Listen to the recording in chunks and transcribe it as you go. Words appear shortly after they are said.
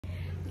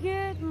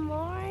Good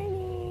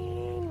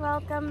morning!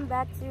 Welcome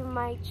back to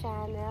my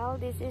channel.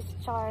 This is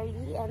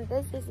Charlie and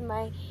this is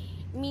my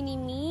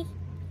mini-me,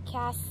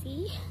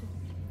 Cassie.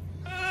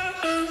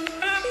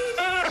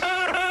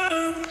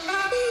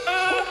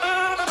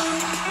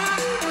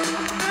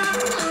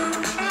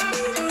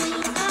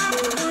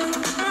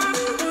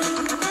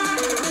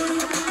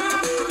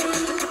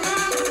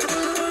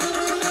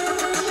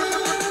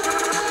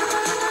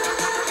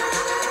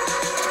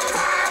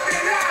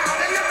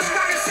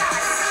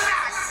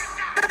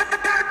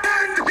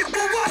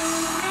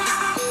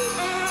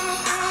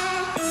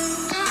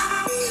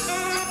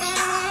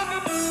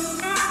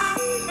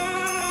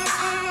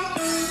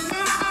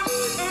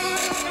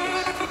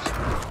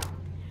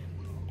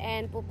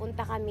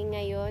 Pupunta kami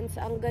ngayon.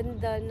 So, ang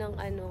ganda ng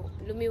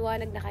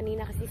lumiwanag na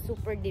kanina kasi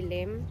super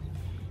dilim.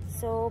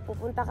 So,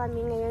 pupunta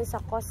kami ngayon sa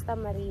Costa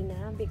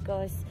Marina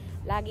because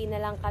lagi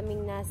na lang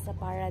kaming nasa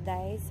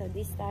Paradise. So,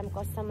 this time,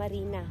 Costa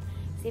Marina.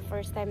 Kasi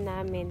first time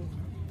namin.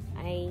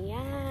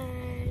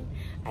 Ayan.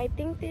 I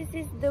think this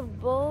is the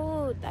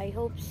boat. I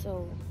hope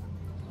so.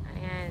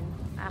 Ayan.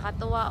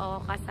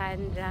 Nakakatuwa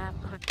Cassandra.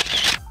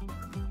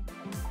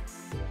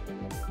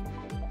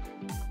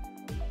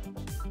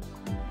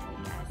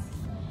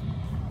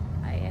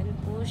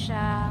 Po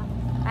siya.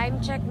 Time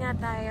check nga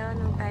tayo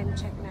nung time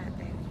check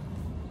natin.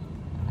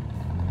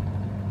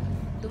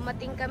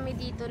 Dumating kami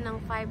dito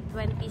ng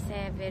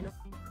 5:27.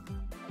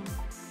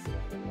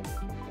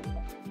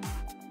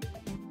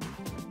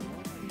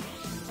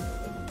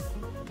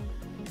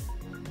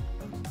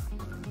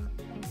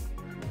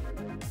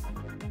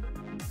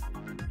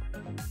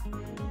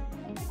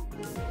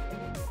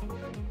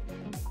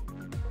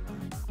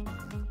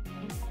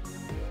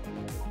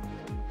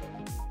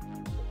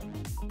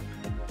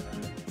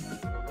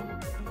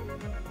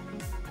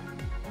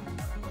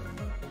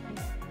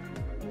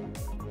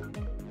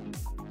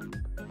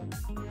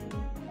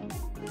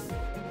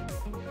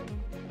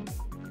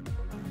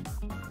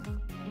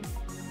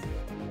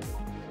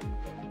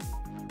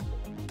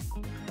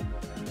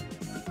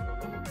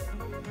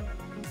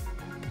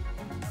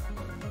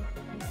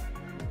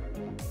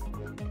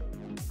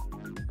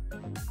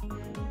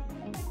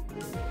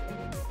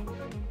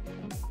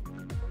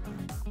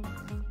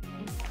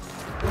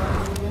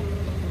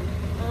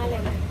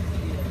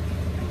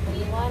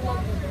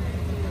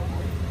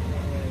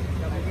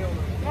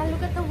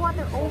 Look at the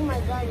water. Oh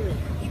my God.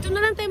 Dito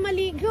na lang tayo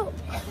maligo.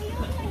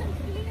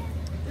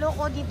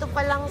 Loko, dito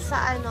pa lang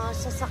sa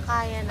sa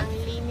sakayan. Ang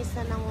linis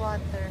na ng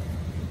water.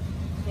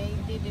 They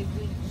did a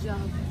good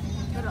job.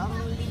 Pero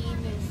ang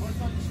linis.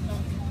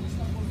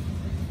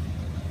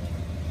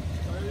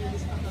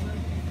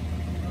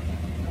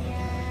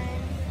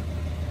 Ayan.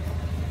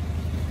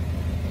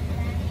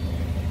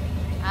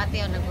 Ate,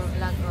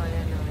 nag-vlog ko.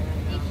 Ayan.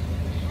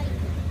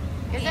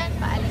 Kasi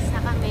paalis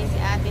na kami. Si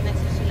ate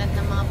nagsusulat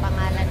ng mga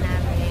pangalan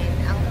namin.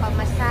 Ang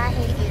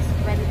pamasahe is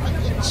 20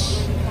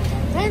 each.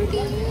 20!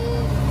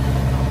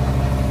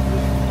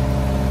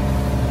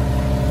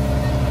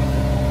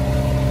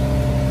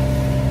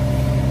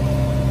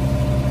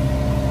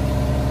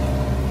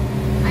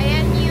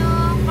 Ayan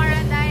yung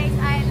Paradise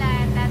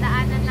Island.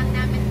 Dadaanan lang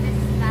namin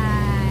this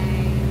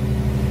time.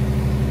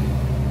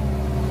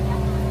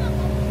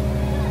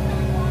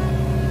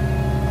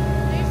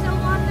 There's a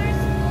water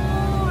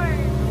sport.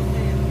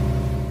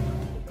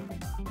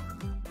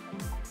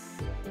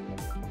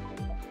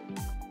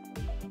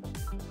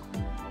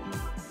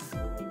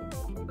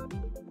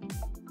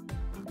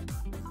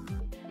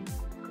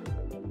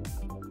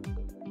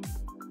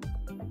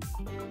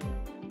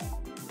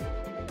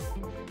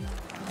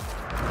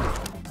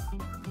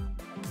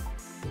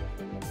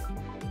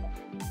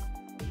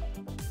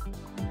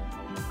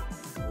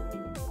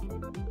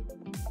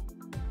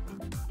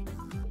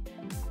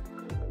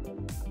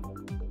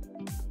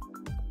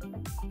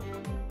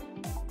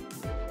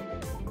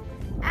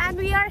 And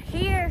we are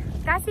here.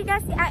 Cassie.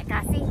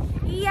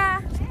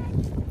 Iya.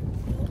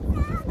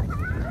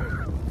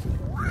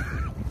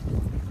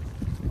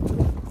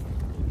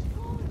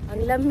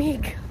 Ang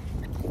lamig.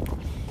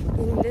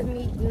 Ang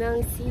lamig ng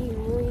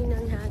simoy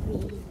ng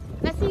hangin.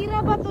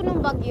 Nasira ba to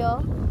nung bagyo?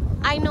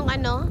 Ay, nung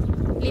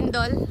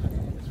lindol?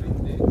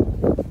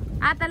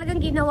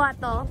 Talagang ginawa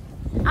to?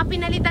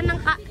 Pinalitan ng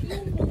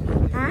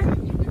ha?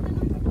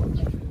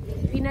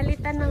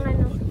 Pinalitan ng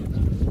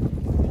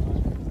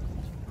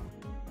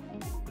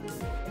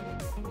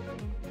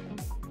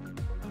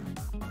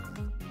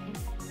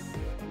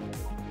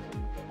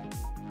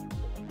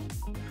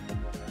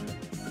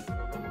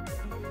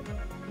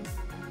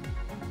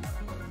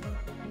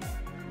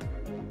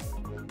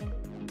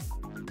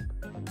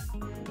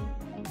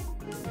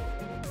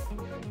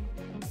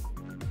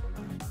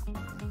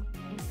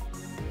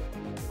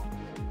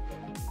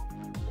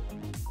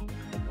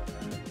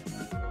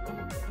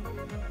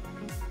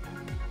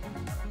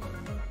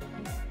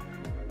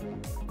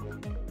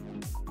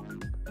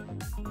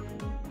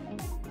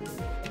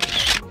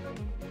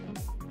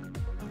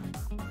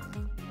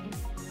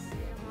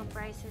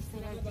prices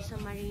nila dito sa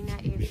Marina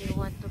if you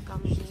want to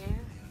come here.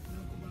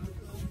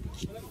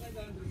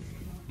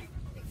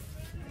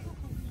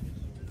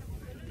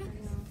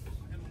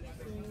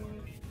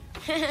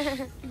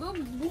 Buang.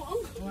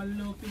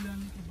 Walo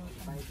pilang.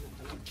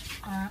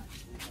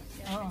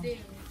 Oo.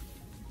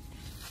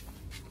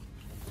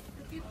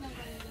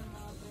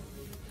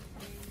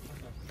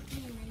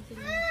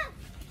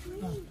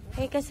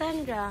 Hey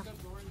Cassandra.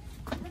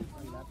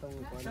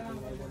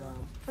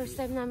 First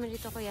time namin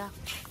dito kuya.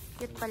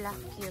 Cute pala.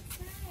 Cute.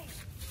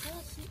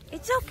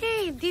 It's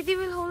okay. Didi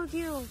will hold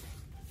you.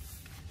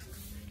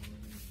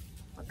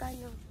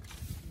 Magkano?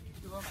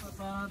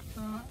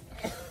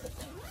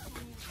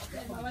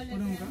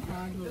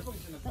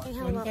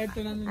 Pakihawak.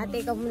 Ate,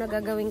 ikaw muna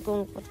gagawin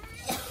kong...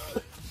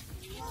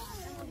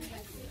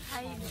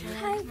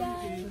 Hi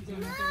guys.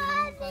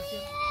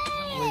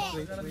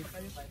 Wait.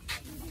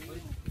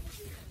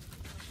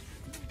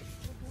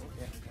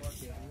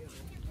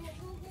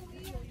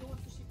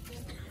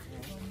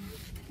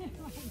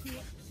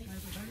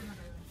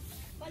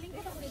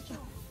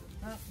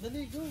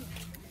 Dali, go.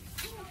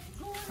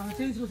 Ang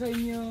change ko sa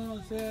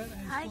inyo, sir.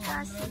 Hi,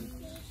 Cassie.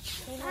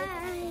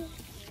 Hi.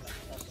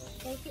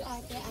 Thank you,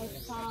 ate. I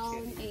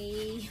found a...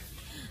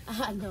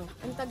 ano?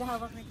 Ang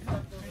tagahawak nito?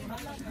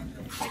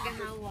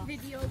 Tagahawak.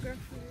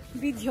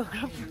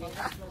 Videographer.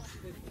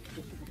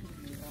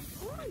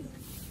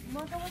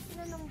 Magawa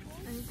sila ng po.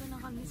 Andito na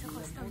kami sa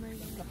Costa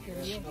Marina.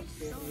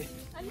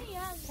 Ano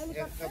yan?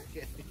 Helicopter?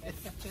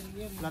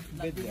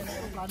 Flatbed yan.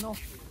 Plano.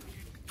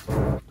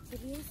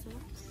 Seryoso?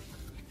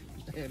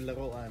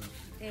 Laruan.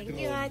 Thank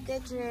you,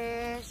 Ate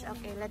Trish.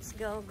 Okay, let's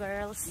go,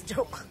 girls.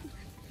 Joke.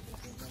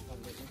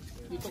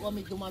 Dito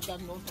kami dumadaan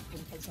noon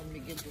papunta San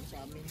Miguel dun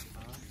sa amin.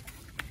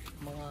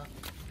 Mga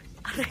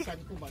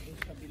saan ko ba dun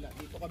sa kabila.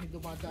 Dito kami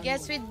dumadaan.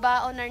 Guests with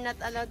baon are not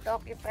allowed to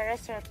occupy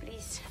restaurant.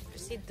 Please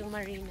proceed to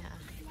Marina.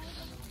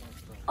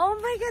 Oh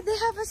my God, they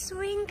have a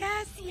swing,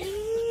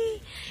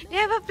 Cassie. They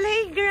have a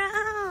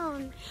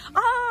playground.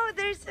 Oh,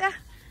 there's a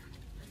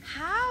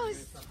house.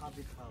 It's a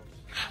habit house.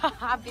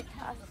 Habit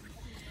house.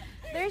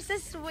 There's a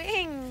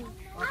swing.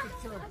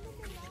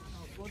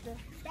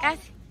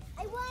 Cassie,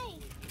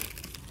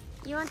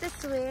 you want to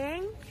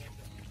swing?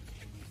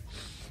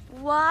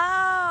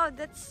 Wow,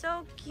 that's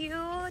so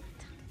cute.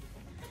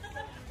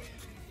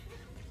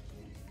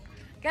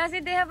 Kasi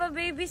they have a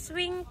baby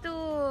swing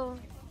too.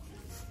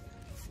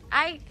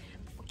 Ay,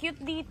 cute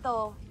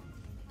dito.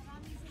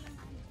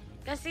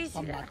 Kasi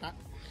sila,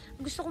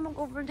 gusto ko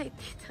mag-overnight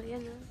dito.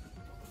 Yan, oh.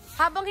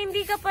 Habang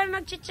hindi ka pa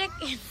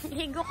mag-check-in,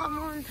 higo ka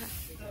muna.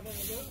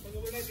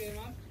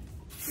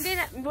 Hindi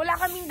na, wala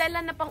kaming dala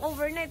na pang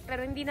overnight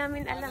pero hindi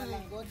namin alam.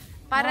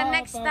 Para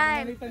next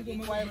time.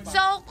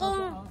 So,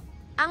 kung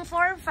ang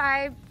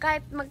 4-5,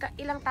 kahit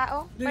ilang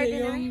tao?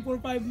 Hindi, yung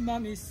 4-5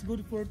 ma'am is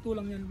good for 2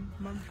 lang yan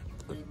ma'am.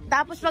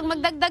 Tapos pag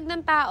magdagdag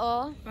ng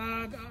tao?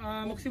 Pag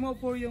maximo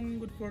 4 yung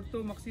good for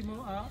 2,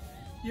 maximo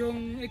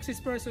yung excess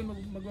person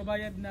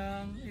magbabayad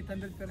ng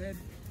 800 per head.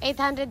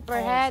 800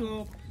 per head.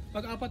 So,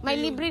 pag apat may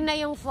kayo, libre na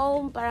yung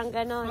foam, parang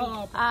ganon.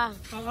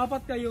 Pag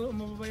apat kayo,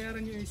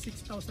 mababayaran nyo yung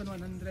 6,100.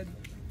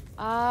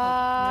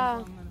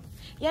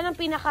 Yan ang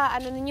pinaka,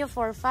 ano ninyo,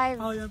 4-5.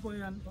 Yan po,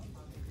 yan po.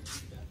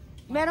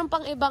 Meron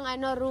pang ibang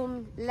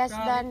room, less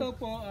than... Ito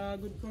po,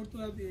 good for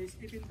 12 is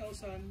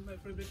 18,000, may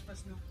free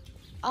breakfast na.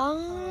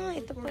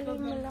 Ito pala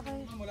yung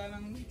malaki. Wala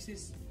nang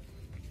excess.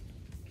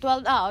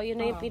 12, yun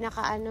na yung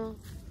pinaka,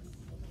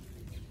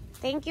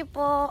 Thank you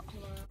po.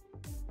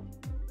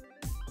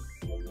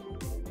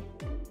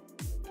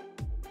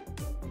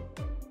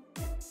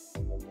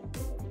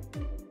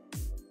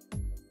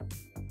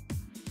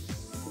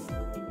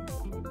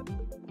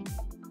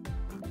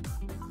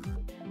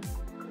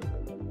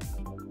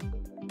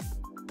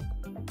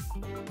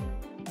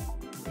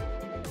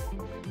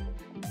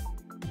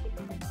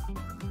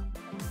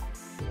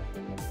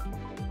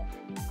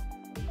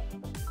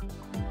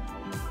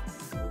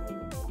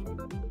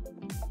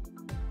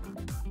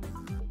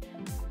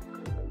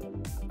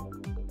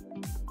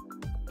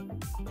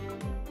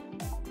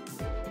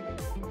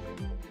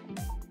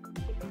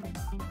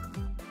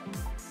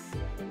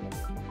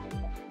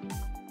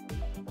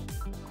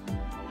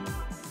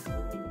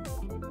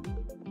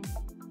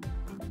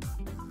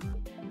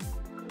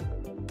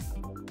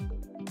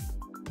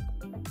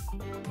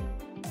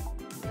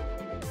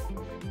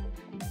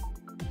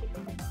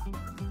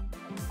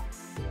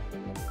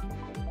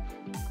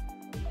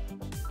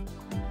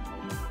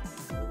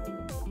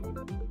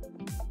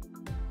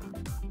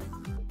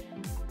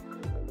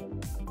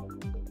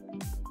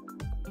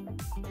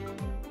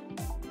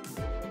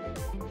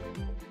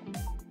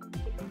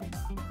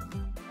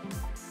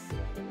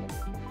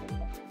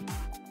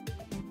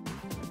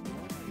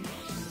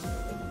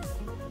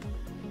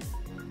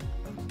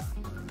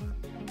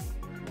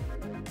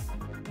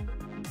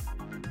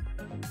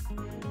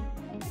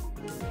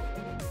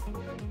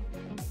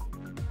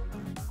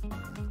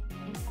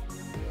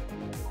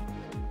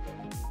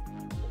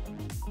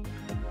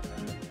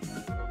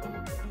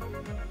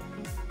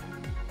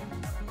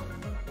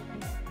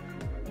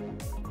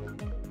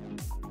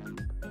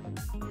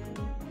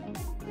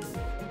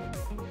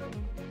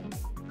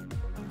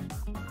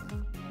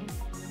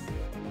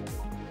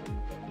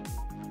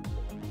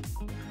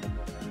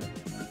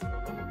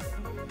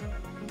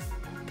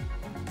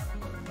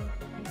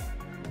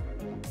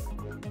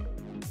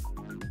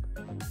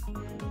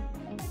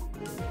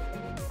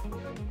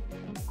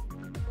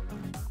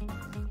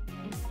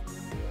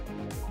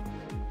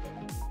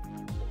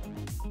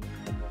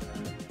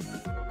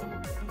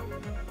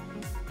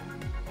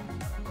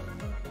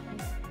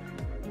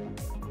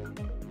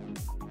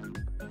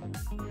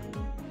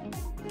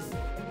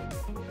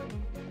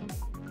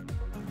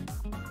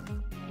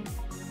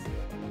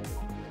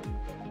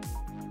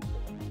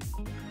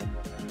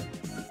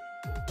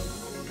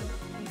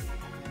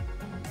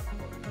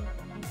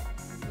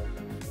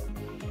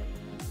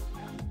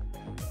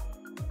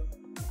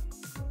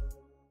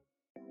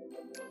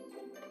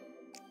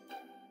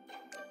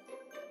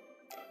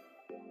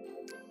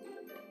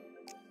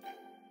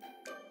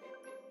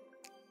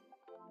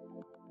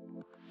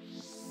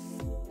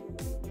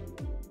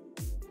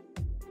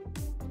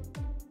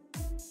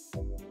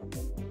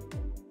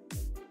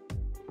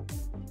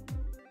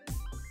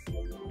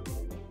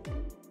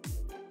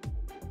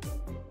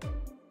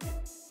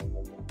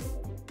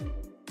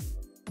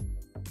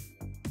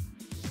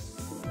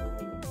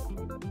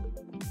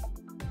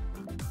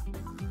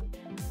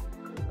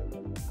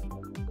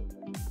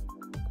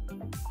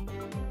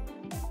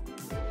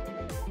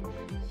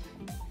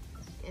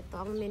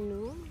 ang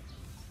menu.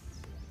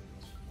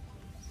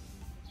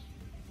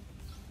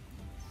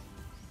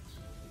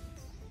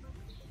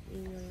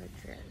 Email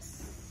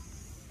address.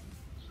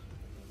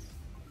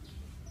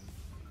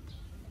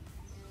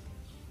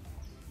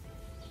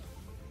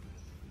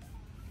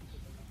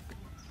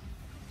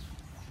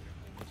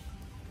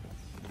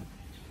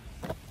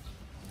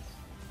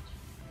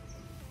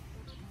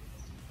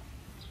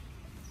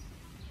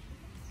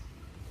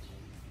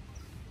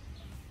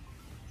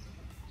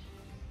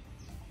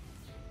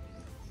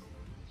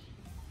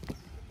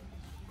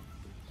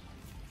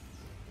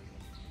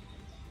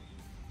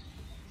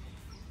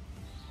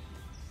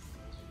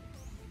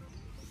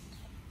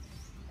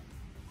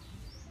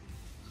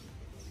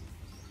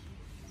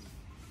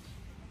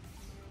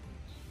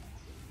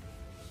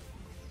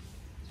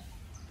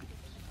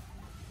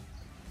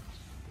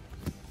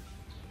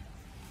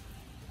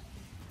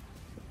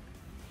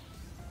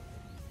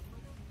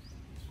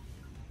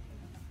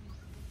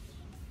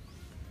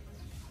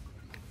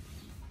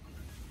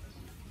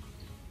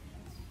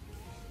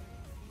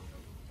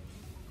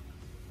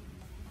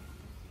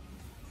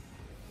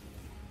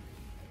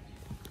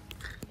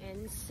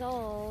 And so,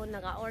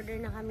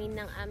 naka-order na kami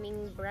ng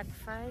aming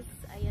breakfast.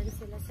 Ayan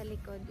sila sa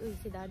likod. Uy,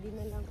 si daddy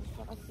na lang. At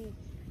saka si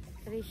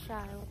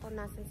Trisha. Ewan ko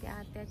nasan si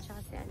ate at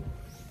saka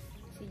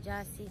si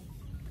Jassy.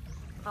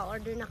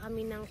 Naka-order na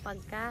kami ng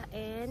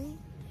pagkain.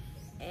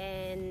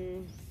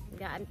 And,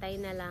 gaantay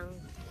na lang.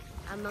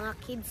 Ang mga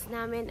kids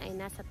namin ay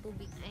nasa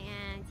tubig.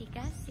 Ayan, si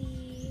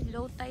Cassie.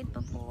 Low tide pa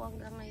po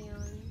hanggang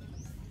ngayon.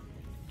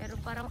 Pero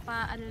parang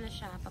ano na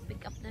siya,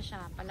 pa-pick up na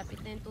siya.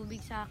 Palapit na yung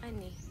tubig sa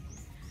akin eh.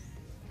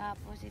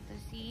 Tapos ito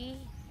si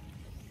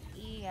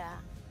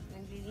Iya.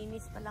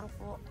 Naglilinis pa lang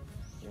po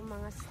yung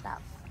mga staff.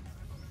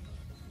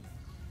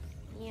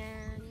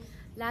 Yan.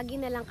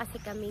 Lagi na lang kasi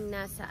kaming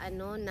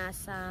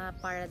nasa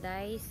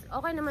Paradise.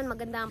 Okay naman,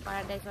 maganda ang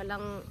Paradise.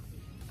 Walang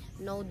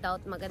no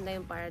doubt maganda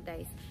yung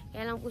Paradise.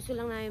 Kaya lang gusto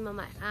lang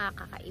namin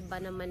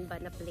kakaiba naman ba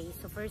na place.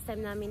 So first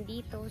time namin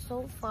dito.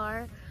 So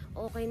far,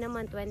 okay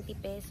naman, 20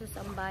 pesos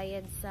ang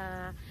bayad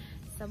sa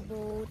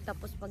boat.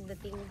 Tapos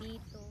pagdating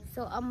dito,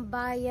 so ang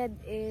bayad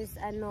is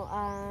 1.5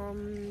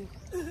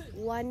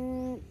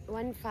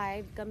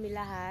 kami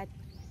lahat.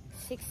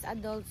 6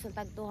 adults na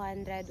tag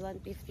 200,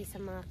 150 sa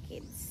mga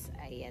kids.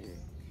 Ayan.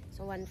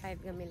 So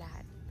 1.5 kami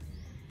lahat.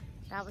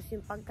 Tapos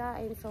yung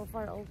pagkain, so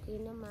far okay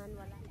naman.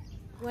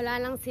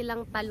 Wala lang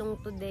silang talong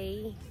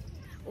today.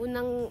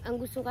 Ang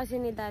gusto kasi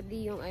ni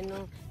daddy yung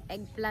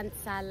eggplant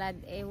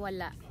salad, eh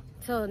wala.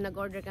 So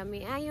nag-order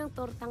kami, yung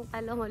tortang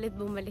talong. Ulit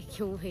bumalik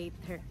yung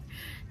waiter.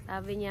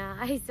 Sabi niya,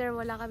 ay sir,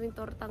 wala kaming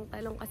tortang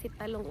talong kasi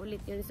talong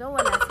ulit yun. So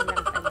wala silang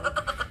talong.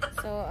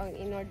 So ang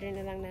in-order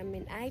na lang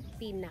namin ay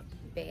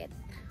pinakbet.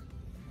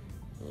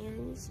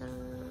 Ayan sa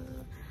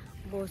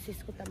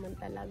boses ko taman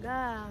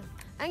talaga.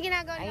 Ang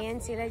ginagawa na, ayan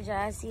sila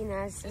Jassy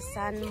nasa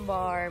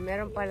sandbar.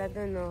 Meron pala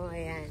dun, no?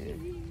 Ayan.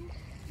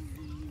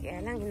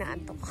 Kaya lang,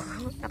 inaantok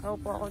ako.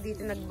 Nakaupo ako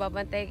dito,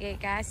 nagbabantay kay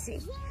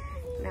Cassie.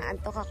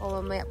 Naantok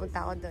ako, mamaya punta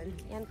ako dun.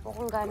 Yan po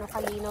kung gaano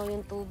kalinaw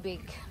yung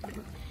tubig.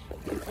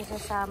 Dito sa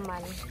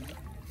Samal.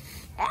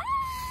 Ah!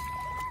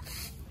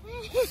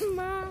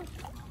 Ma!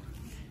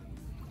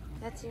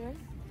 That's yours?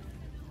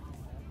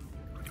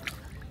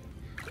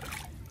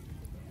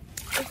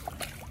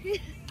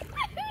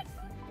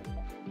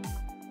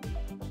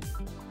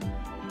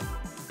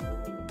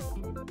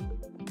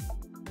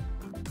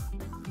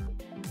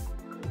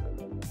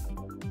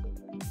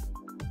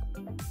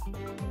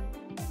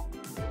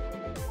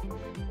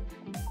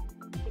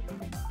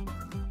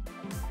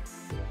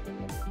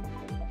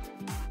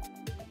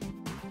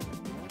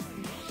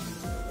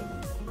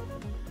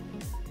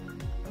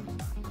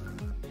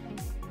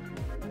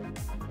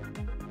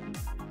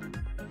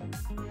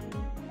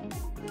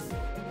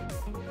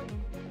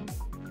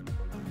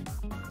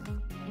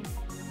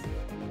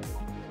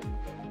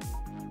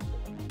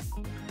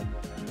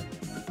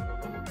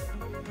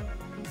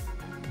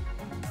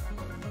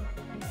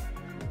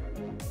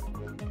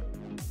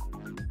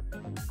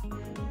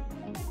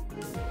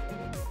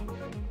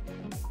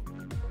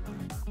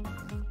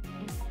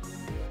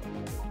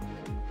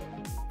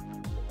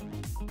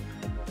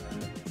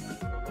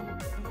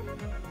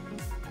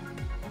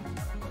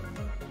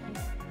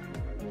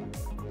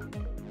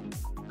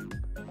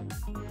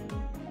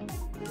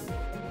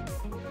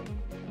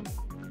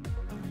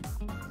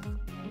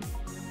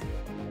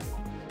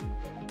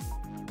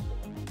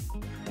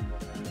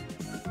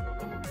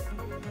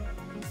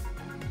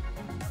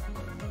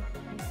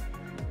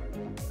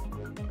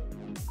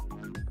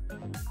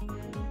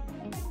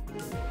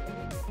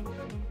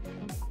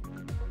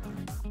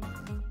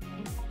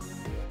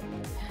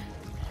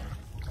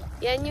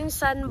 Yan yung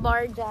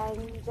sandbar dyan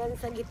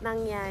sa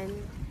gitnang yan.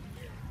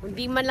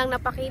 Hindi man lang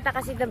napakita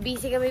kasi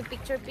na-busy kami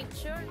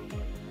picture-picture.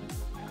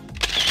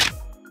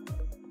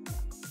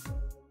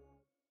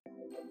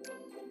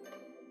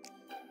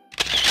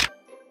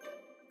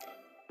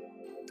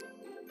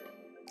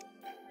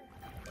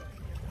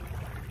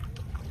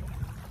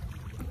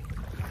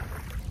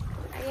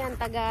 Ayan,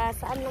 taga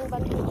saan lang ba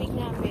tubig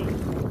namin?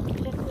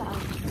 Diyan lang.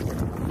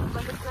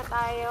 Balik na tayo.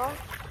 tayo.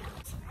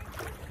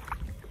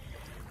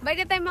 Bye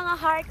na tayo mga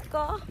heart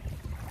ko.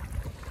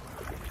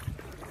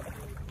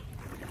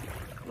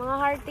 Mga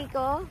hearty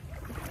ko.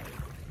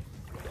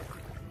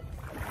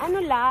 Ano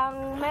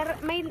lang,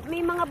 may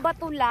mga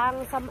bato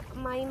lang.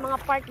 May mga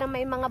part na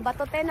may mga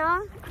bato.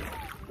 Tena?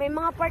 May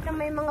mga part na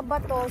may mga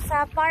bato.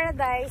 Sa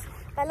Paradise,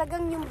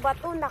 talagang yung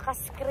bato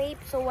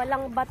naka-scrape. So,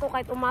 walang bato.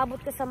 Kahit umabot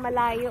ka sa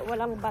malayo,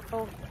 walang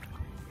bato.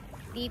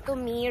 Dito,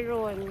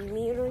 meron.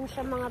 Meron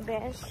siya mga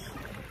besh.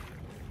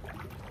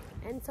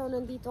 And so,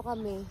 nandito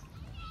kami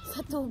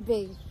sa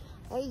tubig.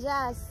 Hey,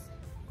 Jazz.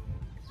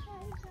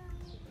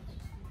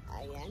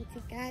 Ayan, si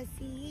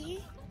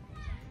Cassie.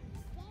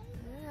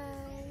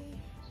 Hi.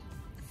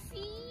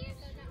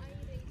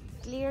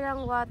 Clear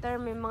ang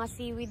water. May mga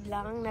seaweed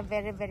lang na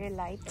very, very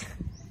light.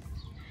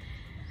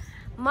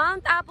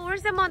 Mount Apo.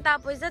 Where's the Mount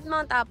Apo? Is that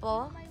Mount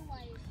Apo?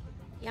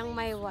 Yang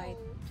may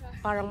white.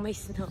 Parang may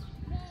snow.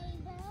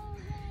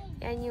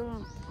 Yan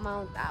yung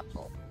Mount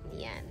Apo.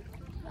 Yan.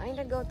 Ay,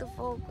 nag-go to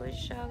focus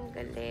siya. Ang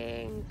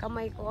galing.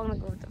 Kamay ko ang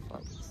nag-go to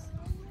focus.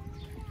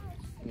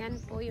 Yan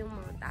po yung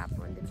Mount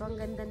Apo. Diba ang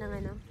ganda ng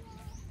ano?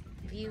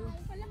 View.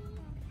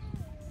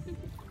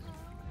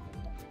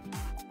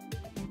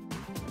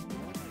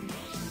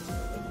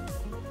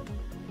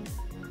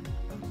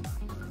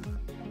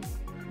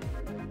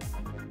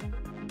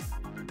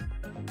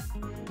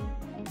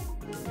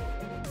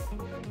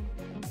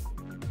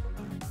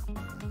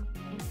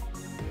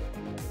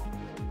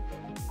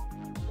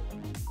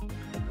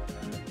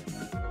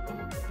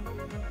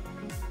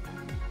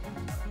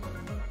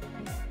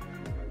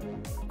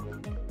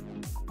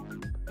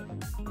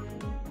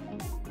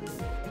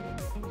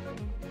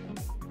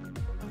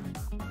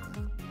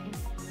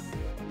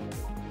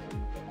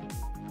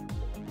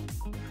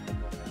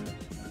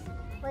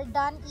 We're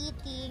done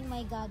eating.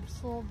 My God,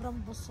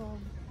 sobrang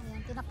busog.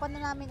 Ayan, tinakpan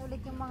na namin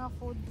ulit yung mga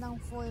food ng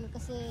foil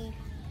kasi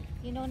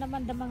you know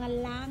naman the mga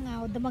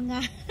langaw, the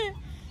mga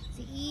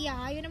si Iya,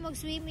 ayaw na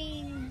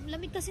mag-swimming.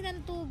 Lamig kasi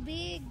ng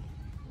tubig.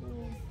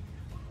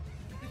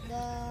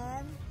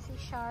 Then, si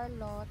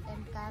Charlotte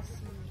and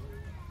Cassie.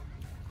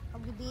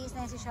 Pagbibihis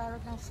na si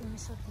Charlotte ng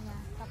swimsuit niya.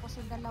 Tapos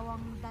yung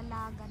dalawang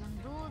dalaga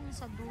nandun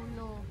sa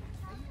dulo.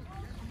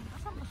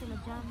 Asan ba sila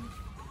dyan?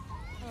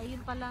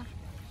 Yun pala.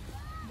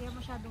 Hindi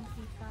masyadong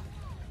kita.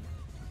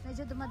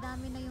 Medyo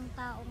dumadami na yung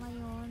tao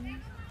ngayon.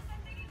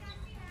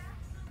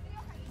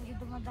 Medyo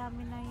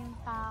dumadami na yung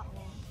tao.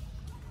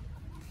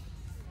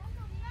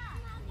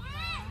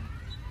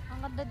 Ang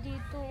ganda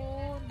dito,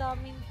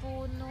 daming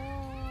puno,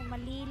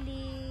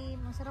 malilim,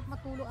 ang sarap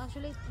matulog.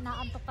 Actually,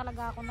 naantok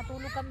talaga ako.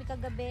 Natulog kami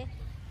kagabi.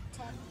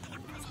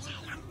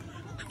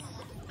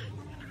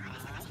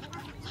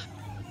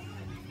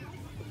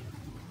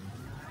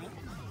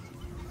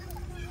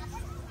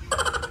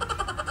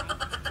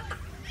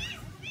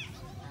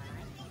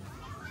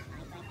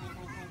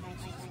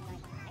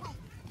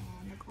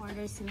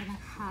 Nag-order sila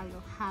ng halo,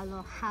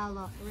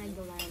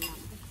 regular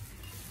lang.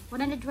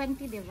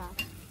 120, diba?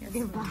 Yes,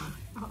 diba?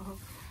 Oo.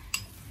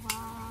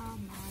 Wow,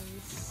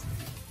 nice.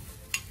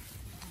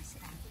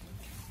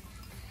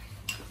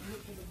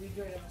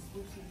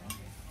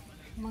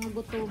 Mga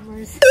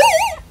gutomers.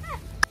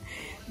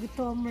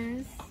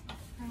 Gutomers.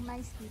 Ang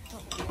nice dito.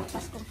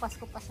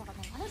 Paskong-pasko pa sa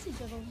kanang. Ano si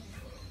Jerome?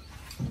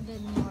 And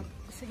then what?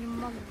 Gusto niyo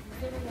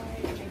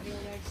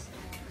mag-regulars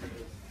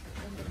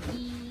on the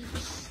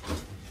beach.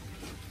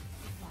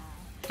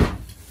 Wow.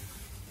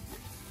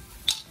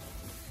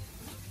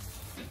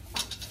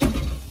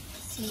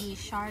 Si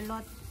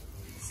Charlotte,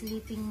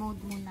 sleeping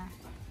mode muna.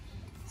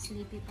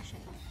 Sleepy pa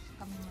siya.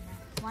 Kami muna.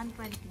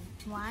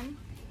 120. 1,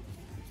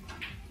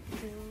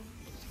 2,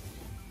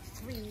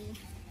 3, 1,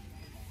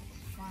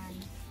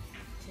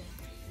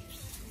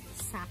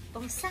 2.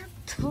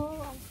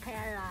 Saktong-sakto ang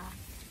pera.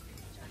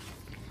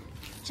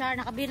 Char,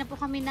 nakabili na po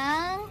kami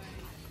ng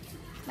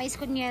mais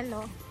con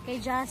yelo.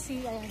 Kay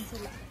Jassy, ayan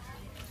sila.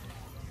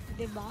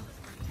 Diba?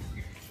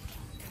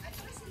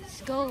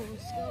 Let's go,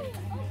 let's go.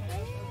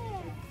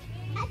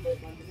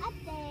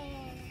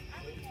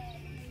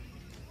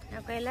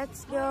 Okay,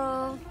 let's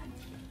go.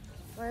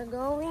 We're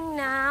going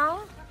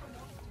now.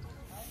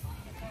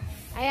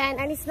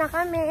 Ayan, alis na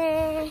kami.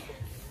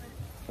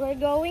 We're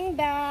going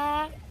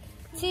back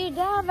to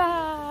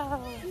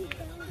Davao.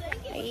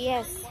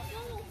 Yes.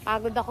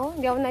 Pagod ako.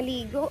 Hindi ako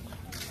naligo.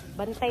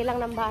 Bantay lang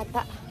ng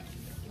bata.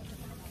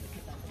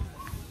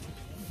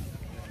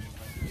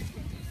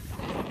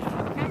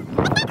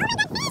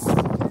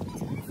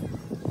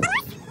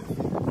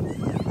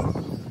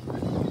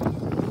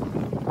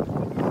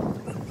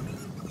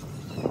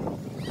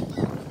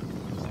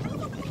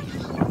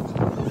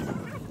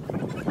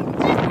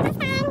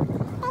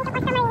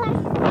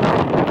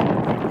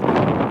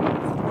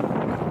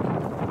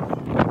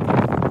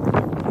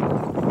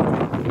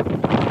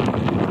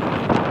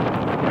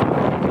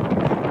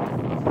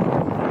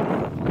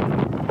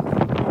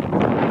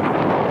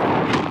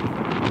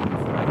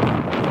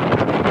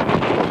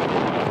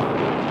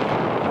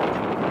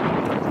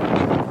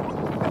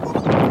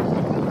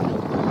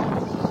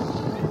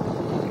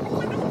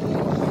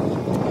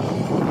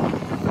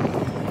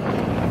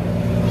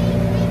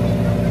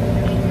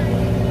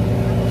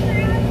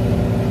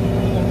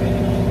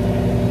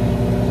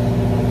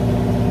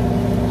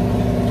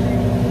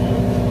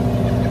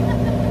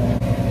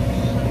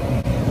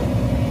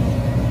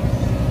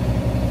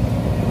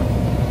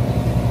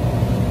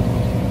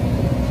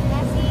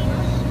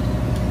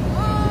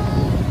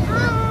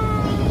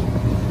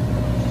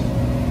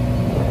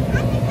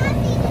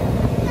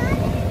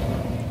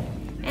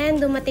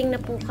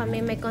 kami,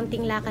 may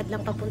konting lakad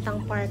lang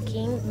papuntang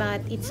parking,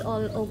 but it's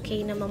all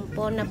okay naman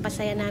po.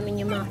 Napasaya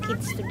namin yung mga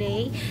kids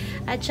today.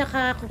 At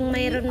saka kung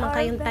mayroon man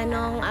kayong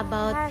tanong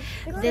about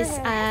this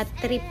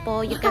trip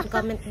po, you can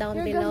comment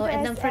down below,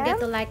 and don't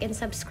forget to like and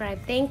subscribe.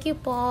 Thank you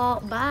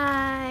po.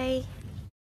 Bye!